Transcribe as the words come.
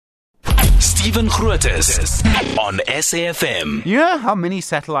Stephen Grootes on SAFM. You know how many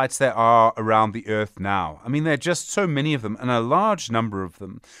satellites there are around the Earth now? I mean, there are just so many of them, and a large number of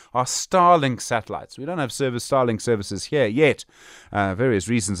them are Starlink satellites. We don't have Starlink services here yet, various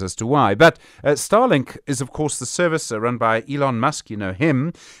reasons as to why. But Starlink is, of course, the service run by Elon Musk, you know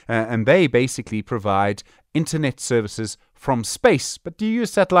him, and they basically provide internet services from space. But do you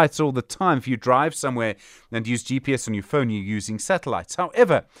use satellites all the time? If you drive somewhere and use GPS on your phone, you're using satellites.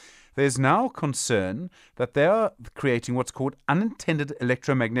 However, there's now concern that they are creating what's called unintended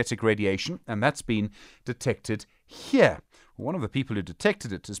electromagnetic radiation, and that's been detected here. One of the people who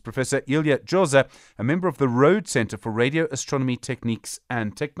detected it is Professor Gyula Jozsa, a member of the Rhodes Centre for Radio Astronomy Techniques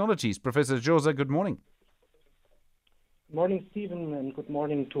and Technologies. Professor Jozsa, good morning. Good morning, Stephen, and good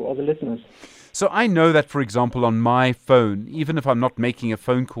morning to all the listeners. So I know that, for example, on my phone, even if I'm not making a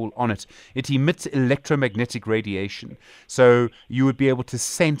phone call on it, it emits electromagnetic radiation. So you would be able to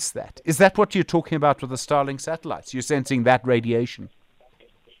sense that. Is that what you're talking about with the Starlink satellites? You're sensing that radiation?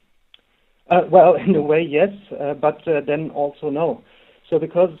 Well, in a way, yes, but then also no. So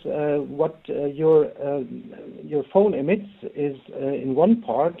because what your phone emits is, in one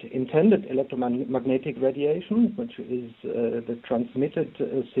part, intended electromagnetic radiation, which is the transmitted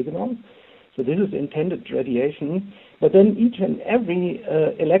signal. So this is intended radiation. But then each and every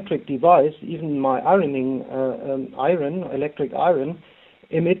electric device, even my electric iron,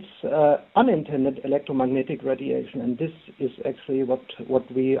 emits unintended electromagnetic radiation. And this is actually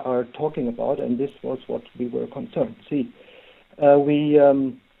what we are talking about, and this was what we were concerned. See, we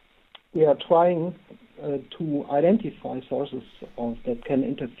are trying to identify sources that can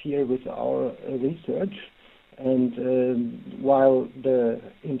interfere with our research, and while the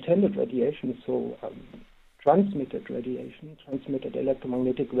intended radiation, so transmitted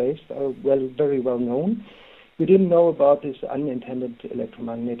electromagnetic waves are very well known, we didn't know about this unintended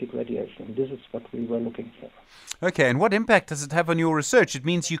electromagnetic radiation. This is what we were looking for. Okay, and what impact does it have on your research? It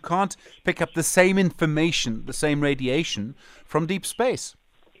means you can't pick up the same information, the same radiation from deep space.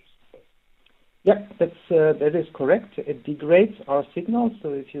 Yeah, that is correct. It degrades our signal.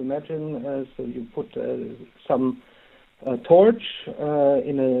 So if you imagine, so you put some torch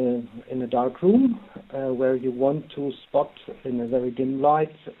in a dark room where you want to spot in a very dim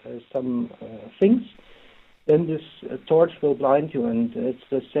light some things, then this torch will blind you, and it's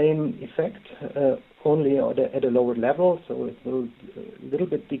the same effect, only at a lower level. So it will a little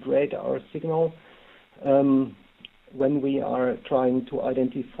bit degrade our signal when we are trying to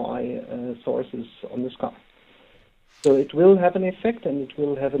identify sources on the sky. So it will have an effect, and it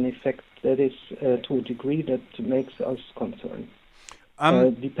will have an effect that is to a degree that makes us concerned,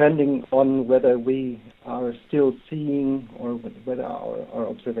 depending on whether we are still seeing or whether our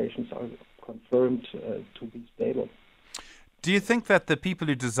observations are confirmed to be stable. Do you think that the people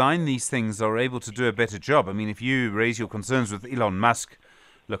who design these things are able to do a better job? I mean, if you raise your concerns with Elon Musk,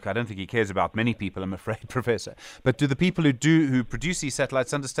 look, I don't think he cares about many people, I'm afraid, Professor. But do the people who produce these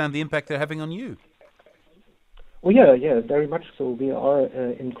satellites understand the impact they're having on you? Oh, yeah, very much so. We are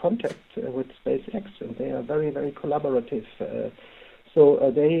in contact with SpaceX, and they are very, very collaborative.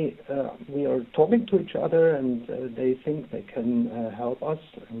 So we are talking to each other, and they think they can help us,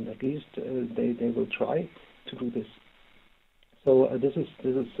 and at least they will try to do this. So this is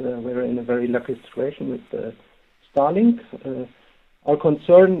we're in a very lucky situation with Starlink. Our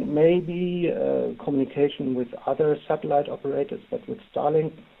concern may be communication with other satellite operators, but with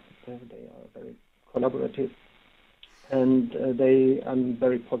Starlink, they are very collaborative, and I'm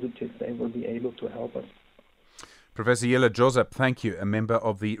very positive they will be able to help us. Professor Gyula Jozsa, thank you, a member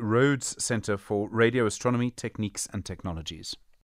of the Rhodes Centre for Radio Astronomy Techniques and Technologies.